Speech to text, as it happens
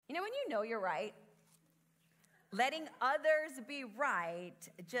You know, when you know you're right, letting others be right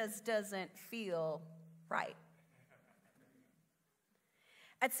just doesn't feel right.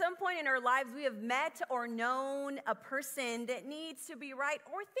 At some point in our lives, we have met or known a person that needs to be right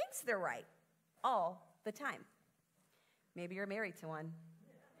or thinks they're right all the time. Maybe you're married to one.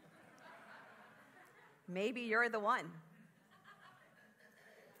 Maybe you're the one.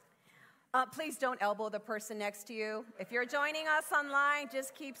 Please don't elbow the person next to you. If you're joining us online,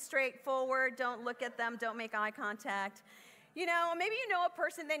 just keep straight forward. Don't look at them. Don't make eye contact. You know, maybe you know a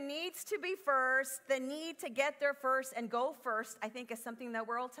person that needs to be first, the need to get there first and go first, I think is something that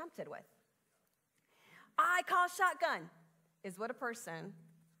we're all tempted with. I call shotgun is what a person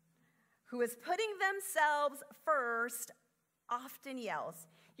who is putting themselves first often yells.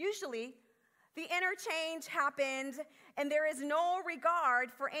 Usually, the interchange happened, and there is no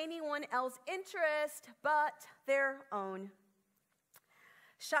regard for anyone else's interest but their own.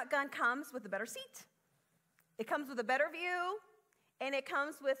 Shotgun comes with a better seat. It comes with a better view, and it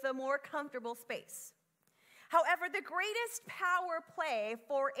comes with a more comfortable space. However, the greatest power play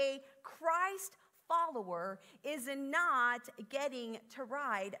for a Christ follower is not getting to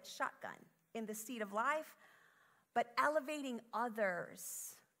ride shotgun in the seat of life, but elevating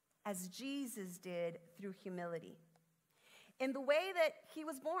others as Jesus did through humility. In the way that he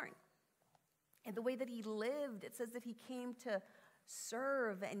was born, in the way that he lived, it says that he came to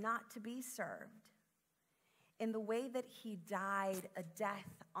serve and not to be served. In the way that he died a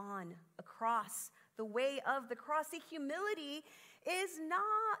death on a cross, the way of the cross. See, humility is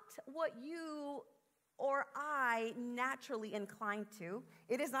not what you or I naturally incline to.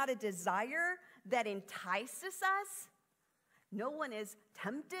 It is not a desire that entices us. No one is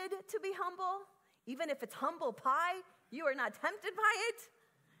tempted to be humble. Even if it's humble pie, you are not tempted by it.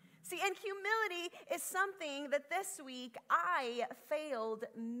 See, and humility is something that this week I failed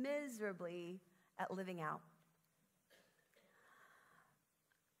miserably at living out.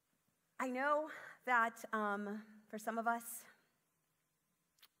 I know that for some of us,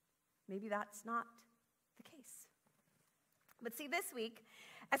 maybe that's not the case. But see, this week,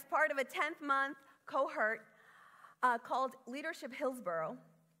 as part of a 10th month cohort called Leadership Hillsborough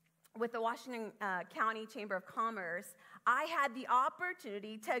with the Washington County Chamber of Commerce, I had the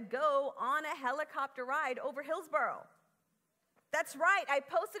opportunity to go on a helicopter ride over Hillsborough. That's right, I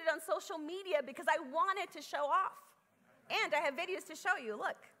posted it on social media because I wanted to show off. And I have videos to show you,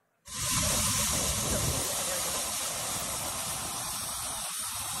 look.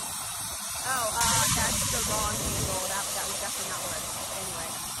 That's the wrong angle. That was definitely not what. Anyway,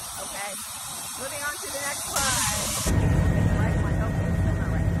 okay. Moving on to the next slide. Okay, the right one. Okay, that's not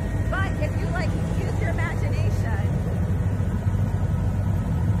right. But if you use your imagination,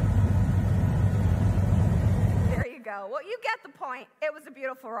 there you go. Well, you get the point. It was a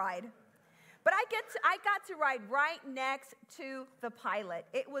beautiful ride. But I got to ride right next to the pilot.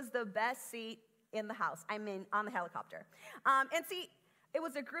 It was the best seat in the house. I mean, on the helicopter. And see, it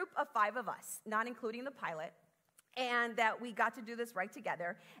was a group of 5 of us, not including the pilot, and that we got to do this right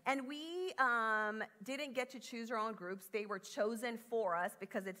together. And we didn't get to choose our own groups. They were chosen for us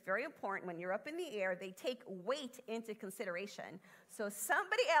because it's very important when you're up in the air, they take weight into consideration. So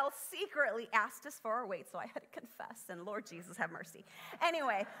somebody else secretly asked us for our weight, so I had to confess, and Lord Jesus, have mercy.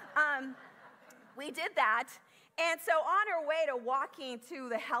 Anyway, we did that. And so on our way to walking to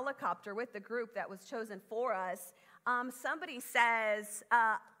the helicopter with the group that was chosen for us, somebody says,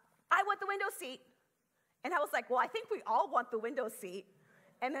 I want the window seat. And I was like, well, I think we all want the window seat.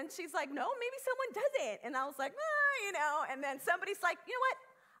 And then she's like, no, maybe someone doesn't. And I was like, And then somebody's like, you know what?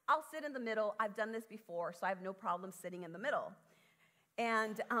 I'll sit in the middle. I've done this before, so I have no problem sitting in the middle.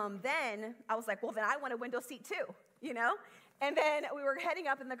 And then I was like, well, then I want a window seat too, And then we were heading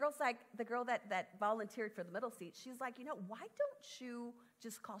up, and the girl that volunteered for the middle seat, she's like, why don't you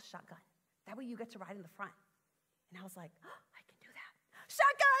just call shotgun? That way you get to ride in the front. And I was like, oh, I can do that.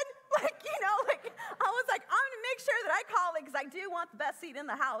 Shotgun! I was like, I'm going to make sure that I call it because I do want the best seat in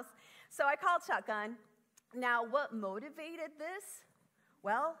the house. So I called shotgun. Now, what motivated this?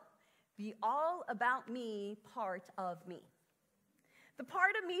 Well, the all about me part of me. The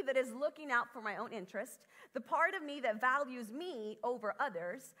part of me that is looking out for my own interest, the part of me that values me over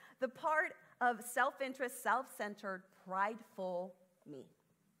others, the part of self-interest, self-centered, prideful me.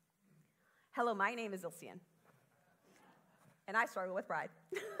 Hello, my name is Ilsean. And I struggle with pride.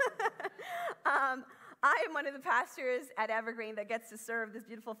 I am one of the pastors at Evergreen that gets to serve this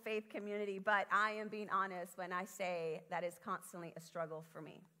beautiful faith community, but I am being honest when I say that is constantly a struggle for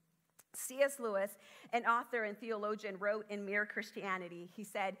me. C.S. Lewis, an author and theologian, wrote in Mere Christianity, he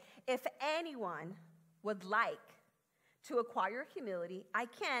said, if anyone would like to acquire humility, I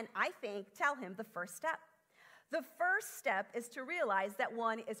think, tell him the first step. The first step is to realize that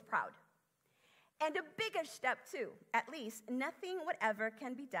one is proud. And a bigger step, too, at least, nothing whatever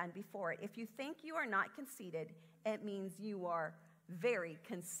can be done before it. If you think you are not conceited, it means you are very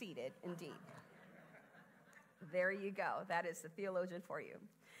conceited indeed. There you go. That is the theologian for you.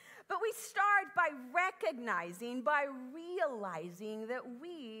 But we start by recognizing, by realizing that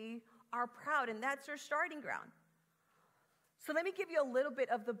we are proud, and that's your starting ground. So let me give you a little bit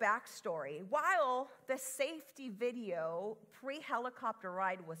of the backstory. While the safety video pre-helicopter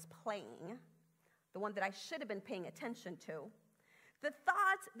ride was playing, the one that I should have been paying attention to, the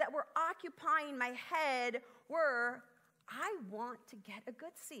thoughts that were occupying my head were, I want to get a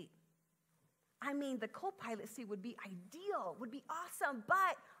good seat. I mean, the co-pilot seat would be ideal, would be awesome,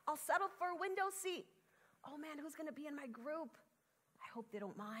 but I'll settle for a window seat. Oh man, who's gonna be in my group? I hope they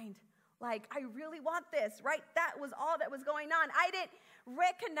don't mind. Like, I really want this, right? That was all that was going on. I didn't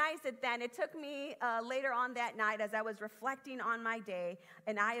recognize it then. It took me later on that night as I was reflecting on my day,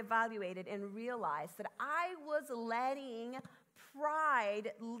 and I evaluated and realized that I was letting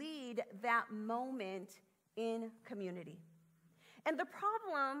pride lead that moment in community. And the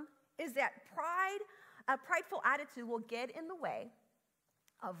problem is that a prideful attitude will get in the way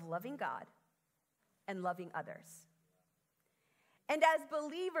of loving God and loving others. And as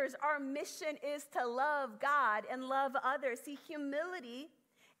believers, our mission is to love God and love others. See, humility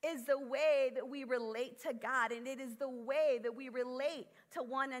is the way that we relate to God, and it is the way that we relate to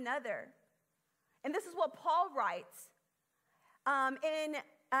one another. And this is what Paul writes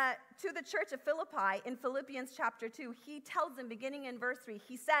to the church of Philippi in Philippians chapter 2. He tells them, beginning in verse 3,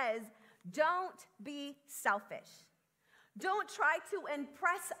 he says, don't be selfish. Don't try to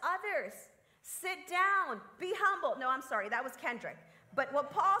impress others. Sit down, be humble. No, I'm sorry, that was Kendrick. But what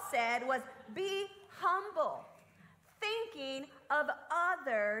Paul said was, be humble, thinking of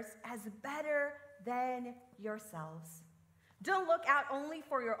others as better than yourselves. Don't look out only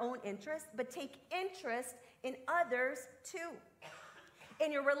for your own interest, but take interest in others too.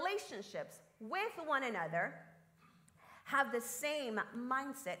 In your relationships with one another, have the same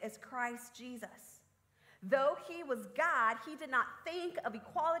mindset as Christ Jesus. Though he was God, he did not think of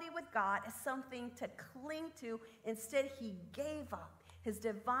equality with God as something to cling to. Instead, he gave up his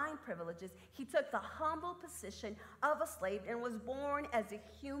divine privileges. He took the humble position of a slave and was born as a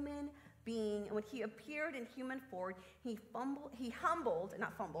human being. And when he appeared in human form, he humbled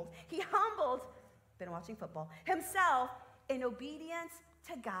himself in obedience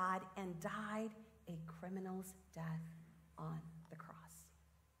to God and died a criminal's death on the cross.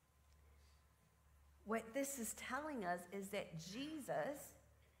 What this is telling us is that Jesus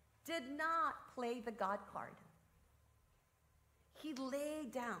did not play the God card. He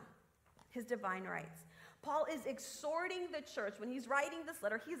laid down his divine rights. Paul is exhorting the church, when he's writing this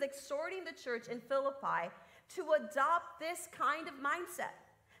letter, he's exhorting the church in Philippi to adopt this kind of mindset.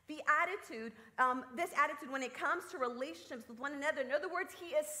 This attitude when it comes to relationships with one another. In other words,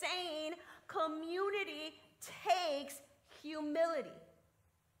 he is saying community takes humility.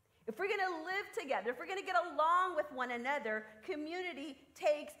 If we're going to live together, if we're going to get along with one another, community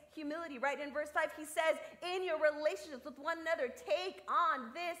takes humility, right? In verse 5, he says, in your relationships with one another, take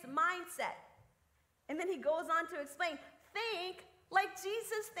on this mindset. And then he goes on to explain, think like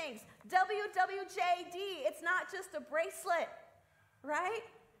Jesus thinks. WWJD, it's not just a bracelet, right?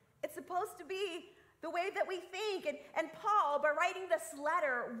 It's supposed to be the way that we think. And Paul, by writing this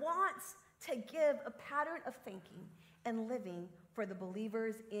letter, wants to give a pattern of thinking and living for the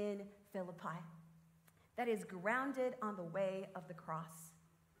believers in Philippi that is grounded on the way of the cross,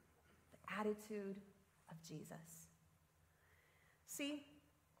 the attitude of Jesus. See,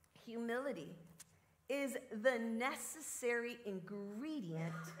 humility is the necessary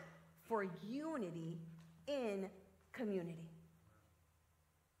ingredient for unity in community.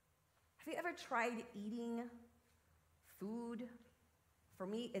 Have you ever tried eating food? For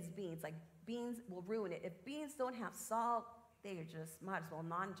me, it's beans. Like, beans will ruin it. If beans don't have salt, they just might as well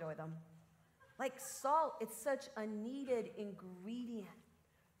not enjoy them. Like salt, it's such a needed ingredient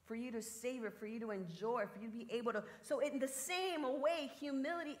for you to savor, for you to enjoy, for you to be able to. So in the same way,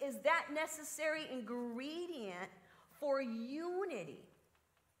 humility is that necessary ingredient for unity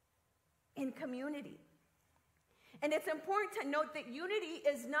in community. And it's important to note that unity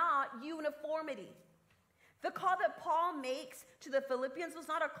is not uniformity. The call that Paul makes to the Philippians was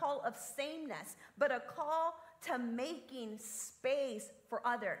not a call of sameness, but a call to making space for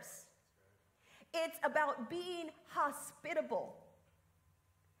others. It's about being hospitable.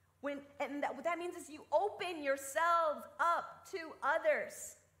 What that means is you open yourselves up to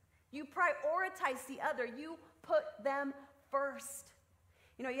others. You prioritize the other. You put them first.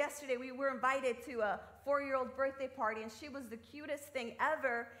 You know, yesterday we were invited to a 4-year-old birthday party, and she was the cutest thing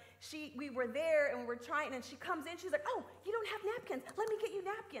ever. We were there, and we were trying, and she comes in, she's like, oh, you don't have napkins. Let me get you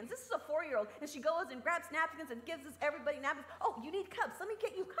napkins. This is a 4-year-old. And she goes and grabs napkins and gives us everybody napkins. Oh, you need cups. Let me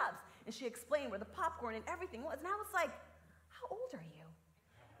get you cups. And she explained where the popcorn and everything was. And I was like, how old are you?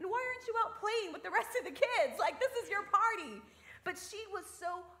 And why aren't you out playing with the rest of the kids? Like, this is your party. But she was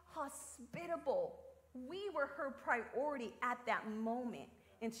so hospitable. We were her priority at that moment.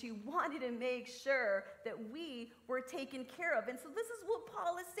 And she wanted to make sure that we were taken care of. And so this is what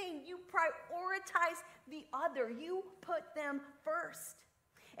Paul is saying. You prioritize the other. You put them first.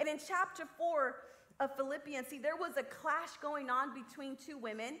 And in chapter 4 of Philippians, see, there was a clash going on between two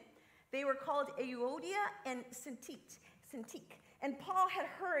women. They were called Euodia and Syntyche. And Paul had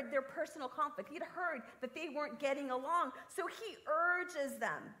heard their personal conflict. He had heard that they weren't getting along. So he urges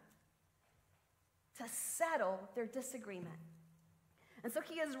them to settle their disagreement. And so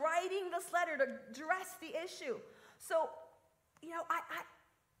he is writing this letter to address the issue. So, you know, I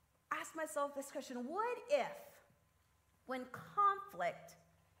asked myself this question. What if, when conflict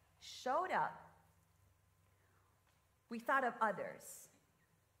showed up, we thought of others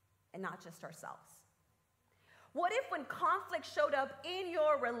and not just ourselves? What if when conflict showed up in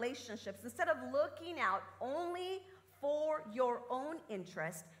your relationships, instead of looking out only for your own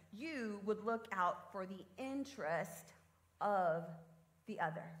interest, you would look out for the interest of the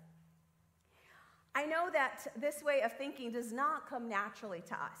other? I know that this way of thinking does not come naturally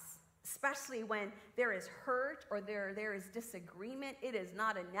to us, especially when there is hurt or there is disagreement. It is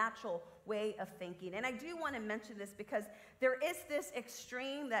not a natural way of thinking. And I do want to mention this because there is this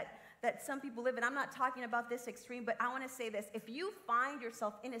extreme that some people live in. I'm not talking about this extreme, but I want to say this. If you find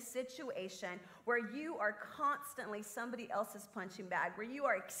yourself in a situation where you are constantly somebody else's punching bag, where you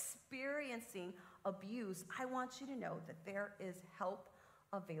are experiencing abuse, I want you to know that there is help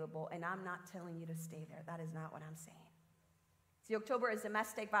available, and I'm not telling you to stay there. That is not what I'm saying. See, October is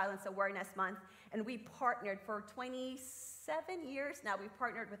Domestic Violence Awareness Month, and we partnered for 27 years now. We've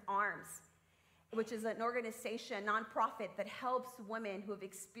partnered with ARMS, which is an organization, nonprofit, that helps women who have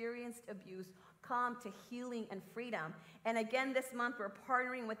experienced abuse come to healing and freedom. And again, this month, we're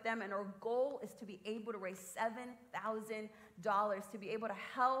partnering with them, and our goal is to be able to raise $7,000 to be able to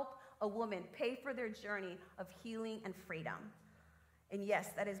help a woman pay for their journey of healing and freedom. And yes,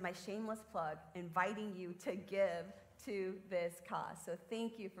 that is my shameless plug, inviting you to give to this cause. So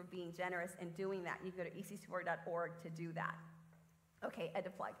thank you for being generous and doing that. You can go to ecc4.org to do that. Okay, I had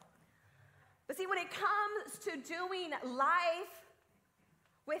to plug. But see, when it comes to doing life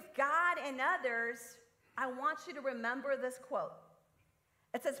with God and others, I want you to remember this quote.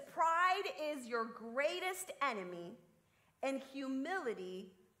 It says, pride is your greatest enemy, and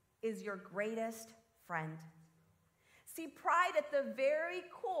humility is your greatest friend. See, pride at the very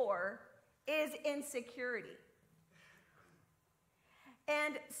core is insecurity.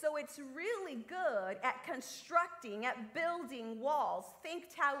 And so it's really good at constructing, at building walls.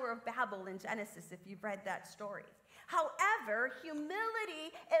 Think Tower of Babel in Genesis if you've read that story. However,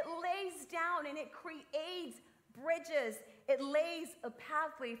 humility, it lays down and it creates bridges. It lays a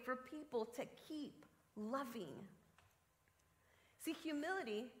pathway for people to keep loving. See,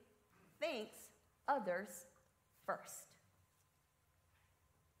 humility thinks others first.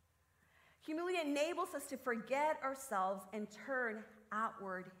 Humility enables us to forget ourselves and turn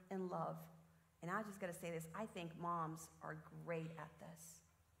outward in love. And I just got to say this, I think moms are great at this.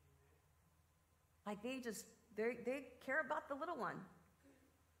 Like they care about the little one.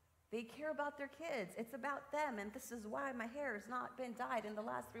 They care about their kids. It's about them, and this is why my hair has not been dyed in the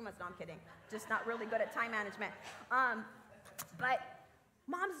last 3 months. No, I'm kidding. Just not really good at time management. But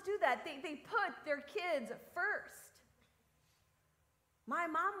moms do that. They put their kids first. My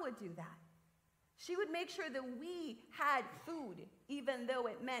mom would do that. She would make sure that we had food, even though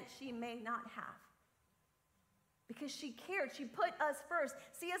it meant she may not have. Because she cared. She put us first.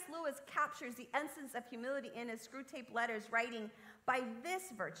 C.S. Lewis captures the essence of humility in his Screwtape Letters, writing, by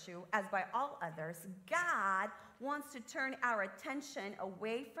this virtue, as by all others, God wants to turn our attention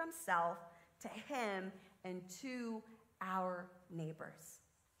away from self to him and to our neighbors.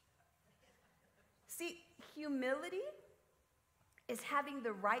 See, humility is having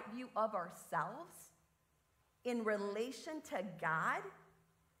the right view of ourselves in relation to God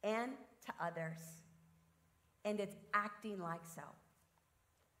and to others. And it's acting like so.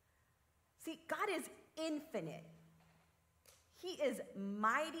 See, God is infinite. He is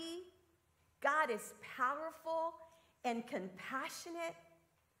mighty. God is powerful and compassionate.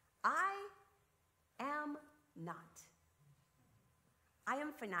 I am not. I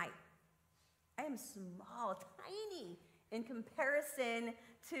am finite. I am small, tiny in comparison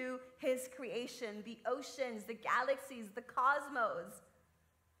to his creation, the oceans, the galaxies, the cosmos.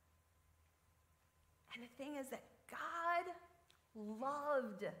 And the thing is that God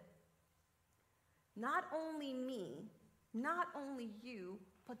loved not only me, not only you,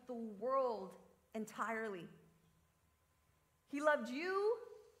 but the world entirely. He loved you,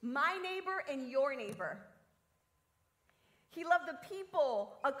 my neighbor, and your neighbor. He loved the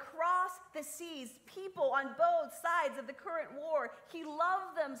people across the seas, people on both sides of the current war. He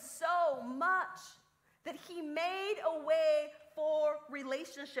loved them so much that he made a way for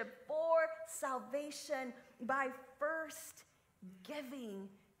relationship, for salvation, by first giving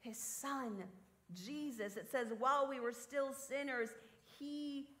his son, Jesus. It says, while we were still sinners,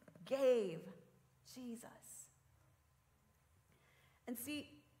 he gave Jesus. And see,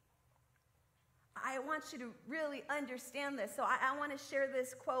 I want you to really understand this. So I want to share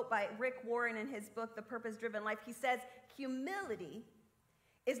this quote by Rick Warren in his book, The Purpose-Driven Life. He says, humility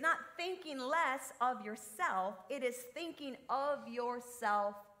is not thinking less of yourself. It is thinking of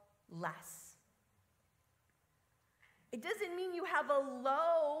yourself less. It doesn't mean you have a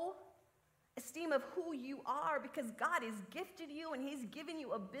low esteem of who you are, because God has gifted you and he's given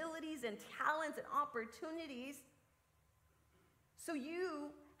you abilities and talents and opportunities. So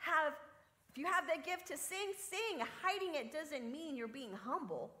if you have that gift to sing, sing. Hiding it doesn't mean you're being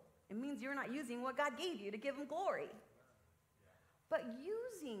humble. It means you're not using what God gave you to give him glory. But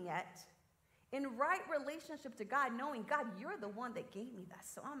using it in right relationship to God, knowing, God, you're the one that gave me this,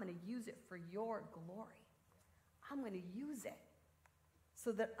 so I'm going to use it for your glory. I'm going to use it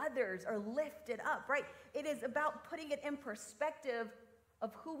so that others are lifted up, right? It is about putting it in perspective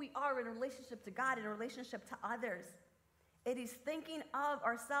of who we are in relationship to God, in relationship to others. It is thinking of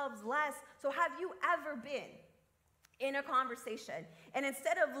ourselves less. So have you ever been in a conversation and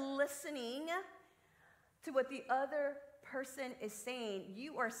instead of listening to what the other person is saying,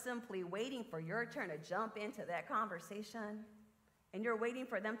 you are simply waiting for your turn to jump into that conversation, and you're waiting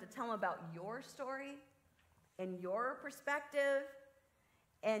for them to tell them about your story and your perspective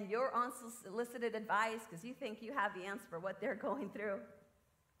and your unsolicited advice because you think you have the answer for what they're going through,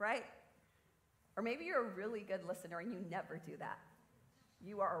 right? Or maybe you're a really good listener and you never do that.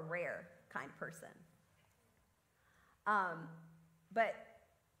 You are a rare kind of person. But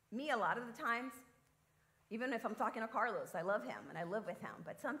me, a lot of the times, even if I'm talking to Carlos, I love him and I live with him.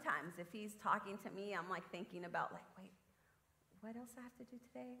 But sometimes if he's talking to me, I'm like thinking about like, wait, what else I have to do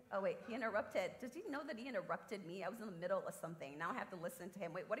today? Oh, wait, he interrupted. Does he know that he interrupted me? I was in the middle of something. Now I have to listen to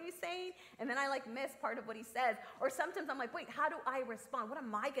him. Wait, what are you saying? And then I like miss part of what he says. Or sometimes I'm like, wait, how do I respond? What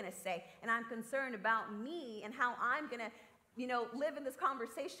am I going to say? And I'm concerned about me and how I'm going to, live in this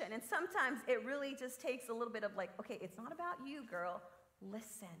conversation. And sometimes it really just takes a little bit of like, okay, it's not about you, girl.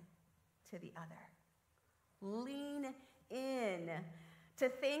 Listen to the other. Lean in. To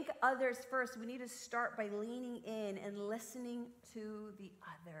think others first, we need to start by leaning in and listening to the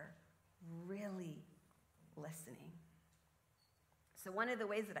other, really listening. So one of the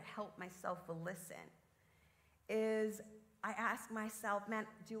ways that I help myself listen is I ask myself, man,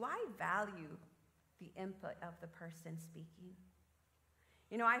 do I value the input of the person speaking?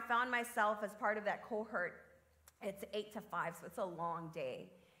 I found myself as part of that cohort. It's 8 to 5, so it's a long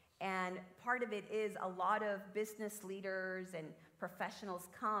day. And part of it is a lot of business leaders and professionals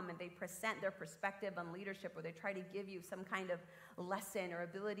come and they present their perspective on leadership, or they try to give you some kind of lesson or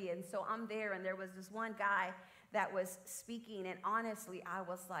ability. And so I'm there, and there was this one guy that was speaking, and honestly, I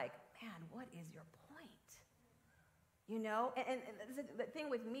was like, man, what is your point? And the thing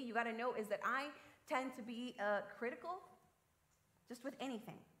with me, you got to know, is that I tend to be critical just with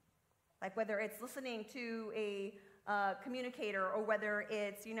anything. Like whether it's listening to a communicator, or whether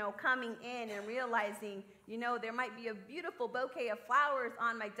it's, coming in and realizing, there might be a beautiful bouquet of flowers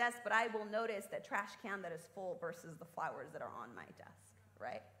on my desk, but I will notice that trash can that is full versus the flowers that are on my desk,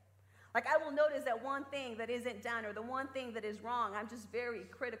 right? Like I will notice that one thing that isn't done, or the one thing that is wrong. I'm just very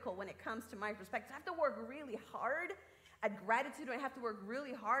critical when it comes to my perspective. I have to work really hard at gratitude, and I have to work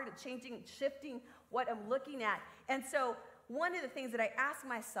really hard at shifting what I'm looking at. And so one of the things that I ask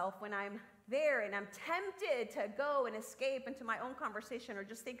myself when I'm there and I'm tempted to go and escape into my own conversation, or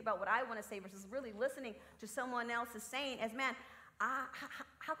just think about what I want to say versus really listening to someone else is saying, is, man,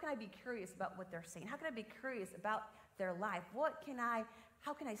 how can I be curious about what they're saying? How can I be curious about their life?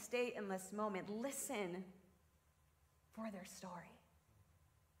 How can I stay in this moment? Listen for their story.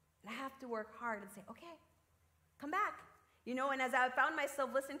 And I have to work hard and say, okay, come back. And as I found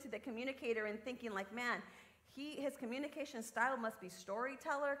myself listening to the communicator and thinking like, man, his communication style must be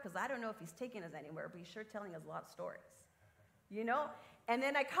storyteller, because I don't know if he's taking us anywhere, but he's sure telling us a lot of stories. And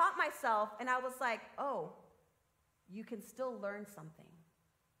then I caught myself, and I was like, oh, you can still learn something.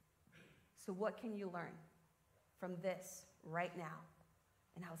 So what can you learn from this right now?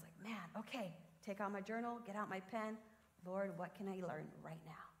 And I was like, man, okay, take out my journal, get out my pen. Lord, what can I learn right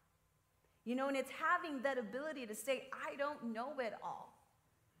now? You know, and it's having that ability to say, I don't know it all.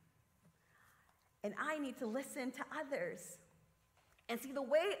 And I need to listen to others. And see, the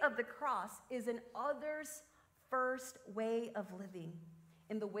way of the cross is an others first way of living,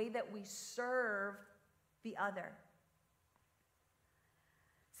 in the way that we serve the other.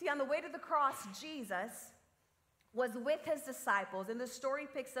 See, on the way to the cross, Jesus was with his disciples, and the story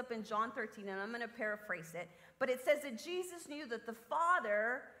picks up in John 13, and I'm going to paraphrase it, but it says that Jesus knew that the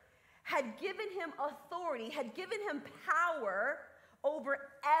Father had given him authority, had given him power over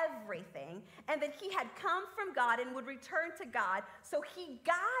everything, and that he had come from God and would return to God. So he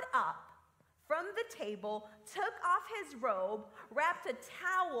got up from the table, took off his robe, wrapped a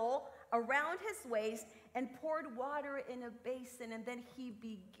towel around his waist, and poured water in a basin, and then he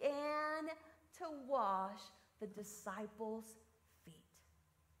began to wash the disciples' feet.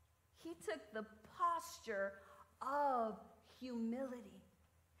 He took the posture of humility.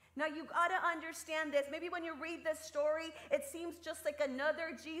 Now, you got to understand this. Maybe when you read this story, it seems just like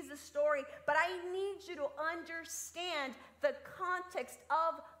another Jesus story, but I need you to understand the context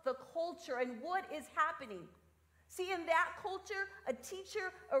of the culture and what is happening. See, in that culture, a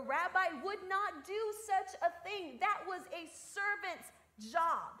teacher, a rabbi would not do such a thing. That was a servant's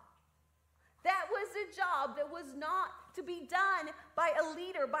job. That was a job that was not to be done by a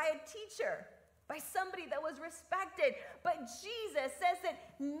leader, by a teacher, by somebody that was respected. But Jesus says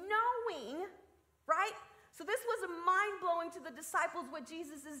that knowing, right? So this was mind-blowing to the disciples what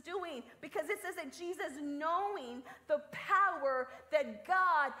Jesus is doing, because it says that Jesus, knowing the power that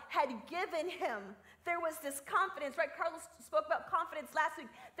God had given him, there was this confidence, right? Carlos spoke about confidence last week.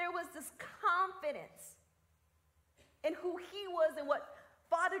 There was this confidence in who he was and what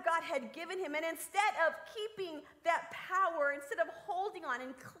Father God had given him. And instead of keeping that power, instead of holding on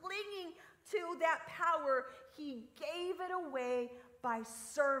and clinging to that power, he gave it away by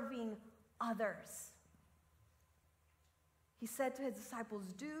serving others. He said to his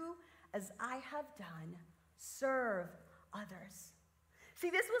disciples, do as I have done, serve others. See,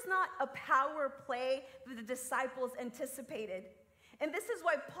 this was not a power play that the disciples anticipated. And this is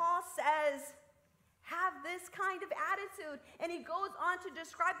why Paul says, have this kind of attitude. And he goes on to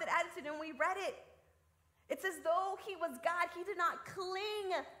describe that attitude, and we read it. It's as though he was God. He did not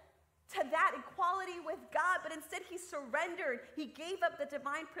cling to that equality with God, but instead he surrendered. He gave up the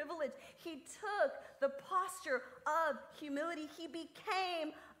divine privilege. He took the posture of humility. He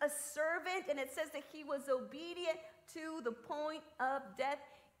became a servant, and it says that he was obedient to the point of death,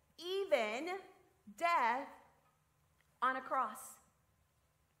 even death on a cross.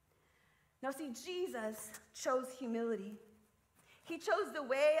 Now see, Jesus chose humility. He chose the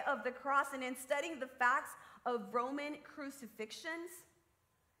way of the cross, and in studying the facts of Roman crucifixions,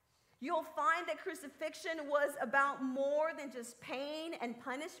 you'll find that crucifixion was about more than just pain and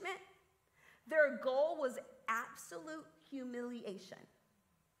punishment. Their goal was absolute humiliation.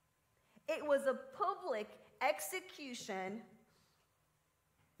 It was a public execution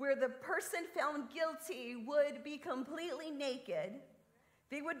where the person found guilty would be completely naked.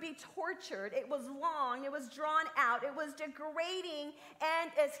 They would be tortured. It was long. It was drawn out. It was degrading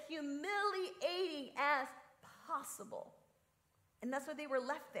and as humiliating as possible. And that's why they were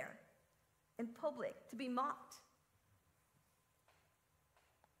left there in public to be mocked.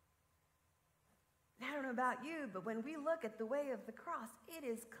 I don't know about you, but when we look at the way of the cross, it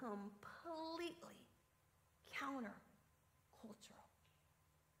is completely countercultural.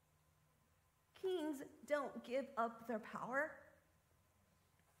 Kings don't give up their power.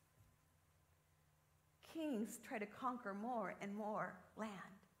 Kings try to conquer more and more land.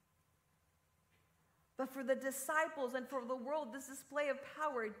 But for the disciples and for the world, this display of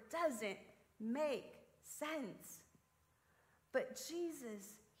power doesn't make sense. But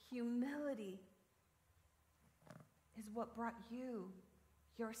Jesus' humility is what brought you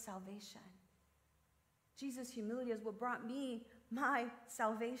your salvation. Jesus' humility is what brought me my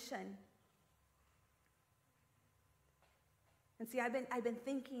salvation. And see, I've been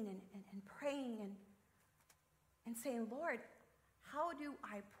thinking and praying and saying, Lord, how do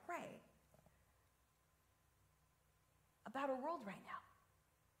I pray about a world right now?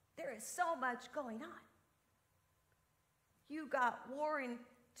 There is so much going on. You got war in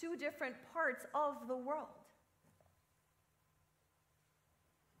 2 different parts of the world.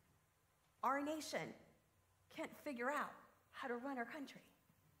 Our nation can't figure out how to run our country.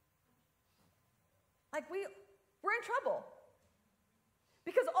 Like we're in trouble.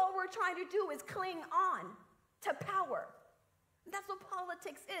 Because all we're trying to do is cling on to power. And that's what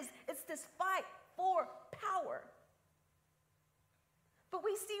politics is. It's this fight for power. But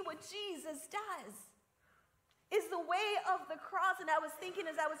we see what Jesus does is the way of the cross. And I was thinking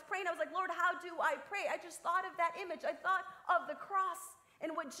as I was praying, I was like, Lord, how do I pray? I just thought of that image. I thought of the cross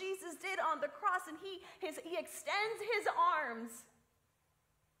and what Jesus did on the cross. And he extends his arms,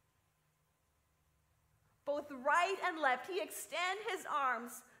 both right and left. He extends his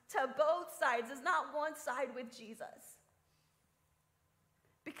arms to both sides. There's not one side with Jesus,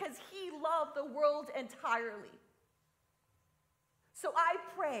 because he loved the world entirely. So I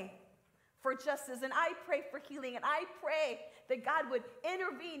pray for justice, and I pray for healing, and I pray that God would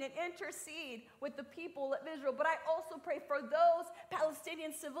intervene and intercede with the people of Israel. But I also pray for those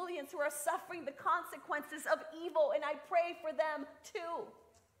Palestinian civilians who are suffering the consequences of evil, and I pray for them too.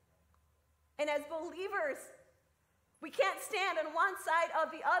 And as believers, we can't stand on one side or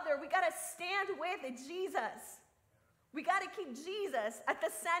the other. We got to stand with Jesus. We got to keep Jesus at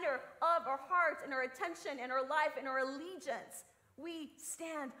the center of our hearts and our attention and our life and our allegiance. We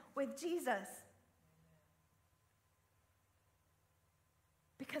stand with Jesus.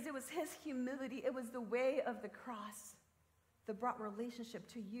 Because it was his humility, it was the way of the cross that brought relationship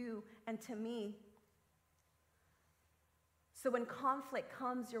to you and to me. So when conflict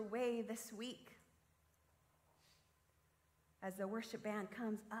comes your way this week, as the worship band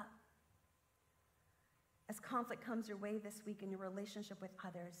comes up, as conflict comes your way this week in your relationship with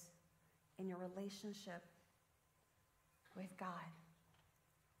others, in your relationship with God,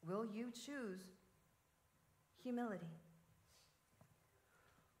 will you choose humility?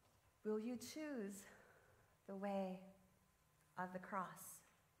 Will you choose the way of the cross?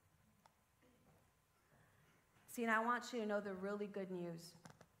 See, and I want you to know the really good news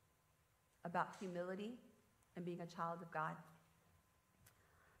about humility and being a child of God.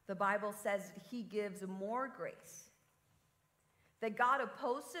 The Bible says that he gives more grace, that God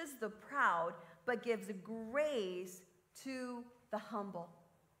opposes the proud, but gives grace to the humble.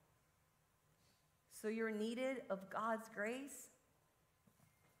 So you're needed of God's grace.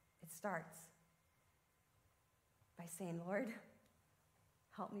 It starts by saying, Lord,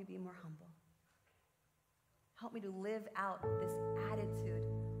 help me be more humble. Help me to live out this attitude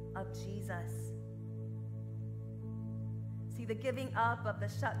of Jesus. See, the giving up of the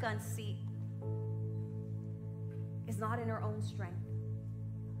shotgun seat is not in our own strength,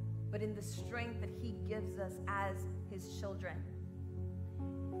 but in the strength that he gives us as his children.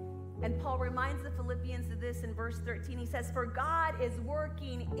 And Paul reminds the Philippians of this in verse 13. He says, for God is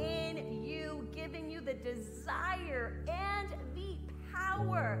working in you, giving you the desire and the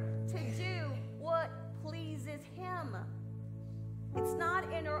power to do what pleases him. It's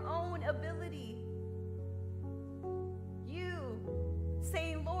not in our own ability. You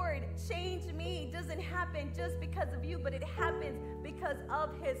saying, Lord, change me, doesn't happen just because of you, but it happens because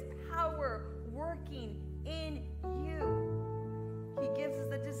of his power working in you. He gives us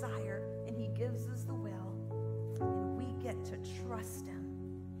the desire, and he gives us the will, and we get to trust him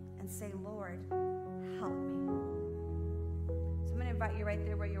and say, Lord, help me. So I'm going to invite you right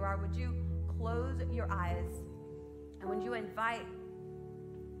there where you are. Would you close your eyes, and would you invite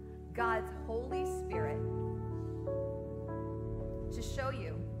God's Holy Spirit to show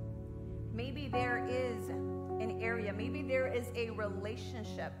you, maybe there is an area, maybe there is a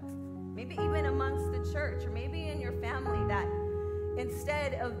relationship, maybe even amongst the church, or maybe in your family, that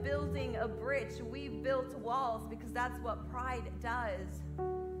instead of building a bridge, we've built walls because that's what pride does.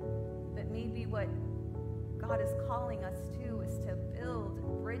 But maybe what God is calling us to is to build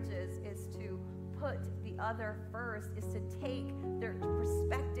bridges, is to put the other first, is to take their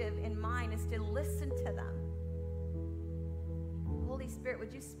perspective in mind, is to listen to them. Holy Spirit,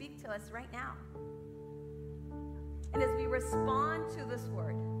 would you speak to us right now? And as we respond to this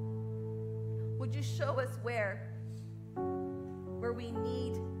word, would you show us where we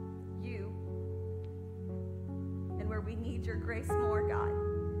need you and where we need your grace more, God.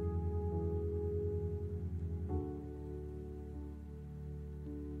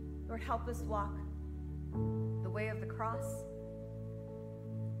 Lord, help us walk the way of the cross.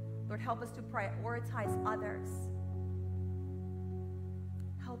 Lord, help us to prioritize others.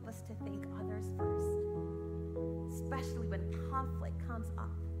 Help us to think others first, especially when conflict comes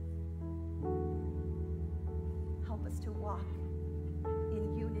up. Help us to walk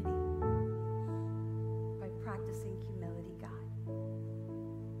in unity by practicing humility, God.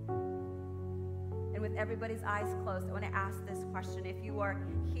 And with everybody's eyes closed, I want to ask this question. If you are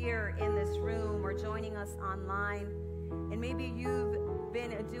here in this room or joining us online, and maybe you've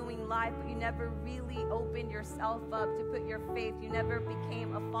been doing life, but you never really opened yourself up to put your faith. You never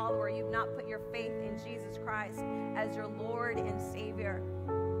became a follower. You've not put your faith in Jesus Christ as your Lord and Savior.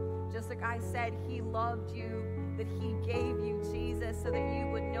 Just like I said, he loved you, that he gave you Jesus so that you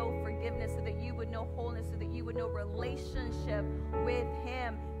would know forgiveness, so that you would know wholeness, so that you would know relationship with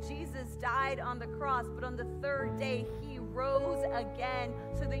him. Jesus died on the cross, but on the third day, he rose again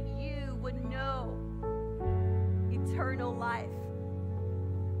so that you would know eternal life.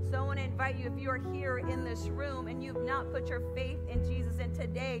 So I want to invite you, if you are here in this room and you've not put your faith in Jesus, and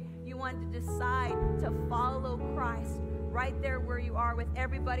today you want to decide to follow Christ, right there where you are with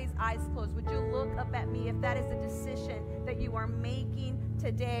everybody's eyes closed, would you look up at me? If that is a decision that you are making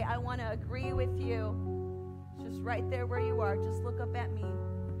today, I want to agree with you. Just right there where you are, just look up at me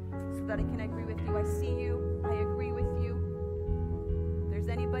so that I can agree with you. I see you. I agree with you. If there's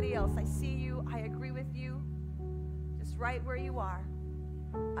anybody else, I see you. I agree with you. Just right where you are.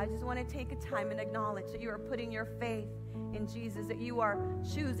 I just want to take a time and acknowledge that you are putting your faith in Jesus, that you are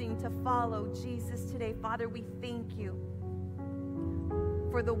choosing to follow Jesus today. Father, we thank you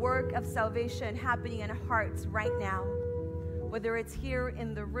for the work of salvation happening in hearts right now, whether it's here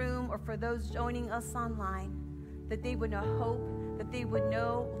in the room or for those joining us online, that they would know hope, that they would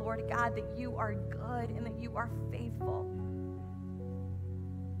know, Lord God, that you are good and that you are faithful,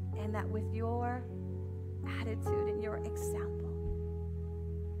 and that with your attitude and your example,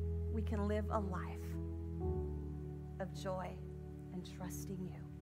 we can live a life of joy and trusting you.